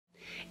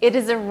It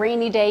is a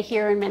rainy day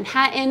here in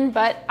Manhattan,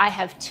 but I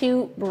have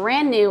two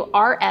brand new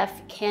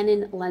RF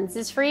Canon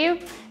lenses for you.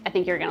 I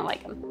think you're gonna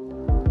like them.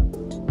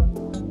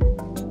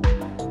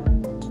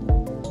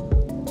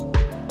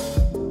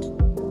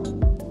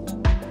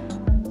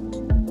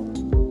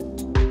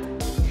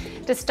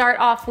 To start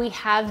off, we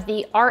have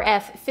the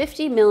RF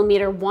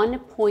 50mm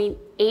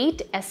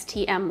 1.8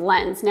 STM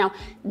lens. Now,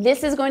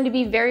 this is going to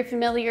be very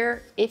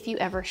familiar if you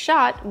ever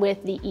shot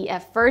with the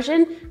EF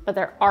version, but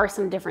there are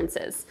some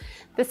differences.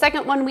 The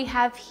second one we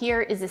have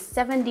here is a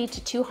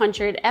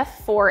 70-200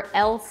 f4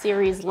 L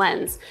series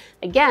lens.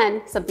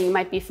 Again, something you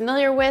might be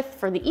familiar with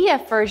for the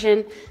EF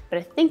version, but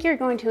I think you're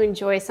going to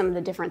enjoy some of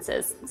the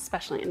differences,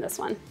 especially in this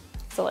one.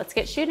 So let's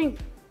get shooting.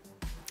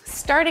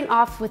 Starting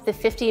off with the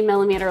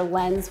 50mm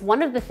lens,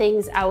 one of the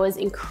things I was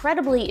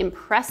incredibly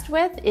impressed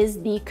with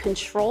is the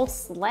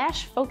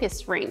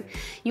control/focus ring.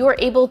 You are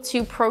able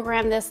to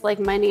program this like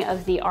many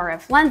of the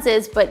RF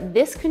lenses, but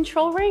this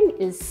control ring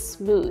is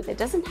smooth. It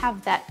doesn't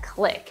have that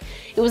click.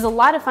 It was a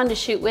lot of fun to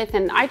shoot with,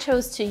 and I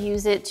chose to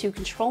use it to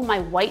control my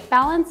white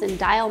balance and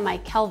dial my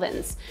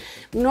kelvins.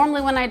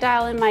 Normally when I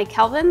dial in my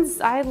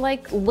kelvins, I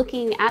like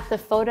looking at the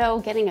photo,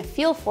 getting a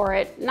feel for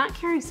it, not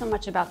caring so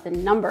much about the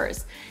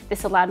numbers.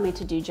 This allowed me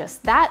to do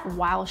just that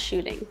while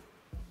shooting.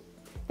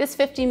 This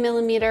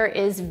 50mm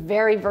is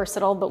very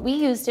versatile, but we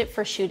used it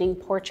for shooting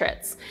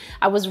portraits.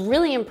 I was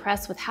really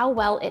impressed with how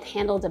well it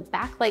handled a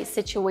backlight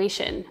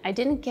situation. I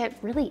didn't get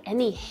really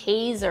any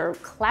haze or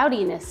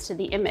cloudiness to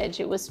the image.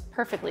 It was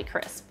perfectly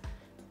crisp.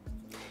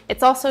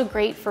 It's also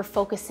great for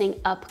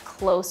focusing up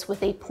close.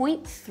 With a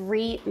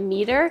 0.3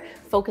 meter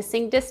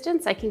focusing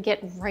distance, I can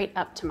get right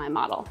up to my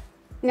model.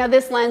 Now,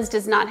 this lens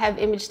does not have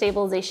image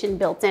stabilization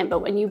built in, but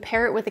when you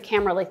pair it with a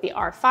camera like the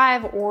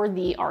R5 or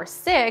the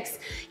R6,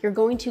 you're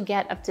going to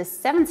get up to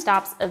 7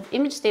 stops of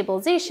image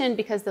stabilization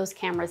because those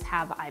cameras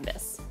have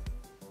IBIS.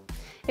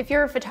 If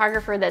you're a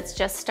photographer that's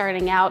just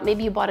starting out,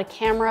 maybe you bought a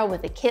camera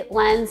with a kit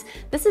lens,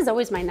 this is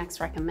always my next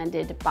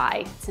recommended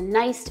buy. It's a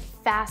nice,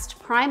 fast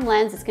prime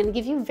lens. It's gonna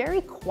give you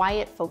very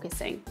quiet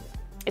focusing.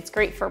 It's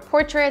great for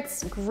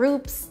portraits,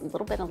 groups, a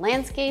little bit of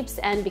landscapes,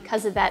 and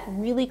because of that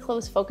really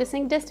close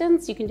focusing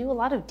distance, you can do a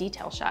lot of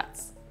detail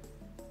shots.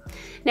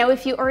 Now,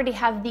 if you already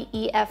have the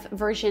EF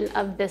version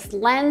of this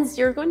lens,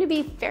 you're going to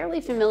be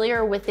fairly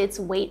familiar with its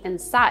weight and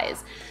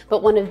size.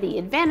 But one of the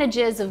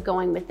advantages of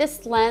going with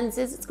this lens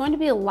is it's going to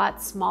be a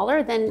lot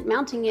smaller than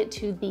mounting it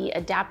to the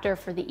adapter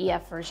for the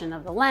EF version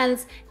of the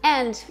lens,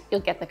 and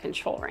you'll get the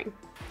control ring.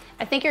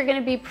 I think you're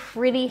gonna be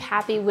pretty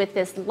happy with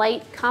this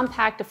light,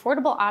 compact,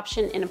 affordable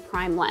option in a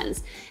prime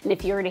lens. And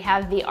if you already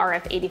have the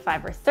RF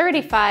 85 or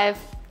 35,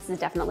 this is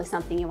definitely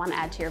something you wanna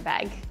add to your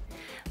bag.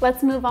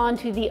 Let's move on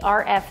to the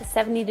RF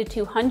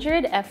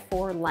 70-200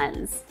 f4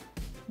 lens.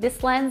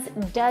 This lens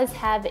does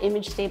have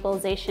image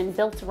stabilization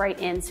built right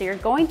in, so you're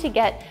going to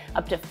get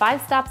up to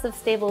 5 stops of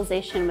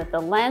stabilization with the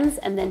lens,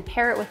 and then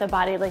pair it with a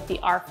body like the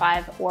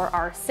R5 or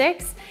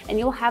R6, and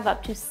you'll have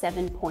up to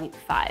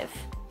 7.5.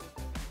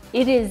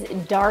 It is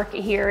dark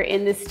here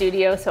in the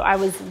studio, so I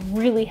was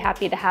really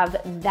happy to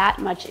have that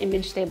much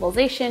image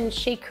stabilization,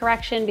 shake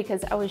correction,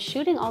 because I was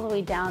shooting all the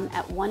way down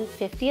at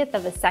 1/50th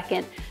of a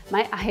second.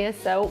 My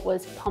ISO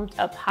was pumped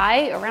up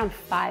high, around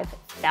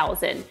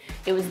 5,000.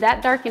 It was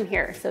that dark in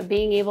here, so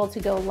being able to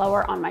go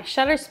lower on my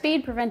shutter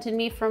speed prevented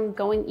me from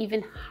going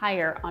even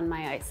higher on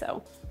my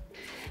ISO.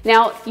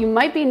 Now, you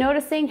might be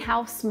noticing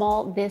how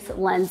small this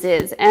lens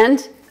is,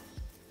 and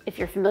if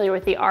you're familiar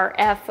with the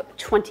RF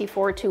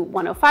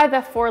 24-105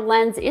 f4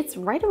 lens, it's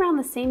right around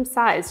the same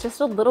size, just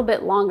a little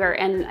bit longer,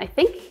 and I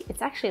think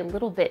it's actually a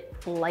little bit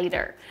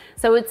lighter.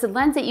 So it's a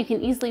lens that you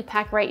can easily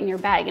pack right in your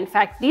bag. In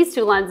fact, these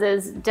two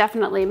lenses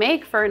definitely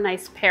make for a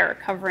nice pair,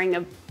 covering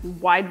a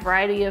wide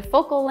variety of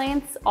focal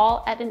lengths,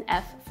 all at an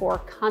f4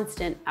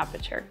 constant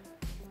aperture.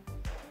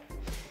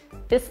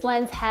 This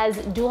lens has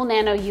dual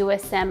nano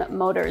USM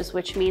motors,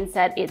 which means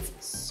that it's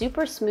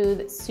super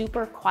smooth,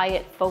 super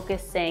quiet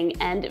focusing,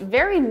 and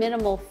very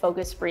minimal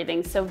focus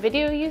breathing. So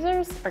video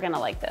users are gonna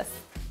like this.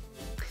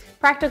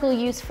 Practical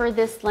use for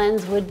this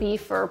lens would be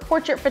for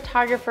portrait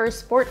photographers,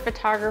 sport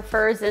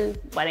photographers, and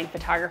wedding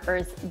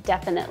photographers,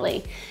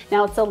 definitely.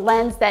 Now, it's a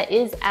lens that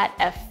is at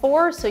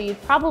f4, so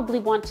you'd probably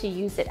want to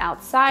use it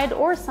outside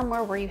or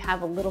somewhere where you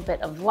have a little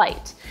bit of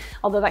light.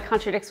 Although that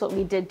contradicts what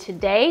we did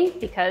today,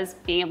 because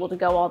being able to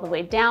go all the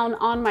way down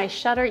on my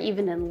shutter,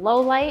 even in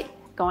low light,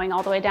 going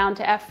all the way down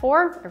to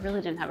f4, I really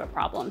didn't have a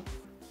problem.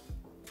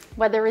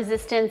 Weather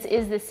resistance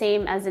is the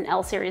same as an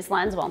L series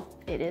lens. Well,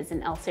 it is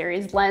an L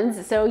series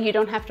lens, so you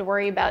don't have to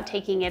worry about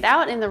taking it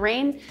out in the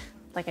rain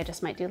like I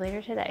just might do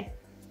later today.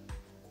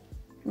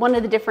 One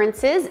of the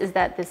differences is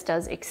that this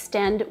does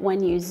extend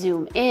when you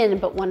zoom in,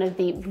 but one of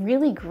the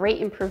really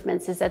great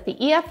improvements is that the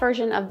EF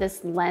version of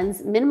this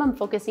lens minimum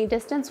focusing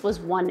distance was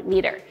 1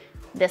 meter.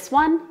 This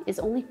one is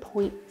only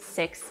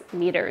 0.6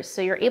 meters,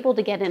 so you're able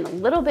to get in a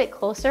little bit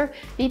closer,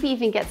 maybe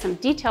even get some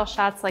detail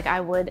shots like I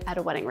would at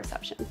a wedding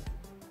reception.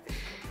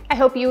 I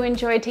hope you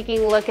enjoyed taking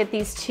a look at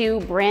these two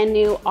brand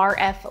new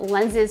RF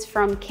lenses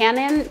from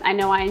Canon. I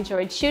know I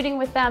enjoyed shooting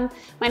with them.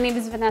 My name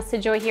is Vanessa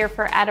Joy here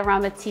for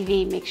Adorama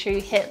TV. Make sure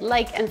you hit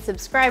like and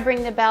subscribe,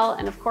 ring the bell,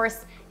 and of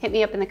course, hit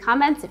me up in the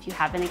comments if you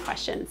have any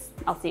questions.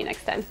 I'll see you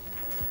next time.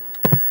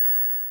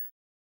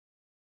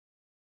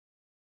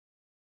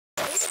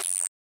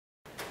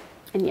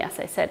 And yes,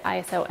 I said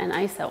ISO and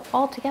ISO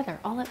all together,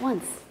 all at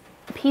once.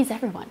 Appease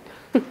everyone.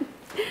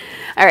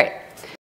 All right.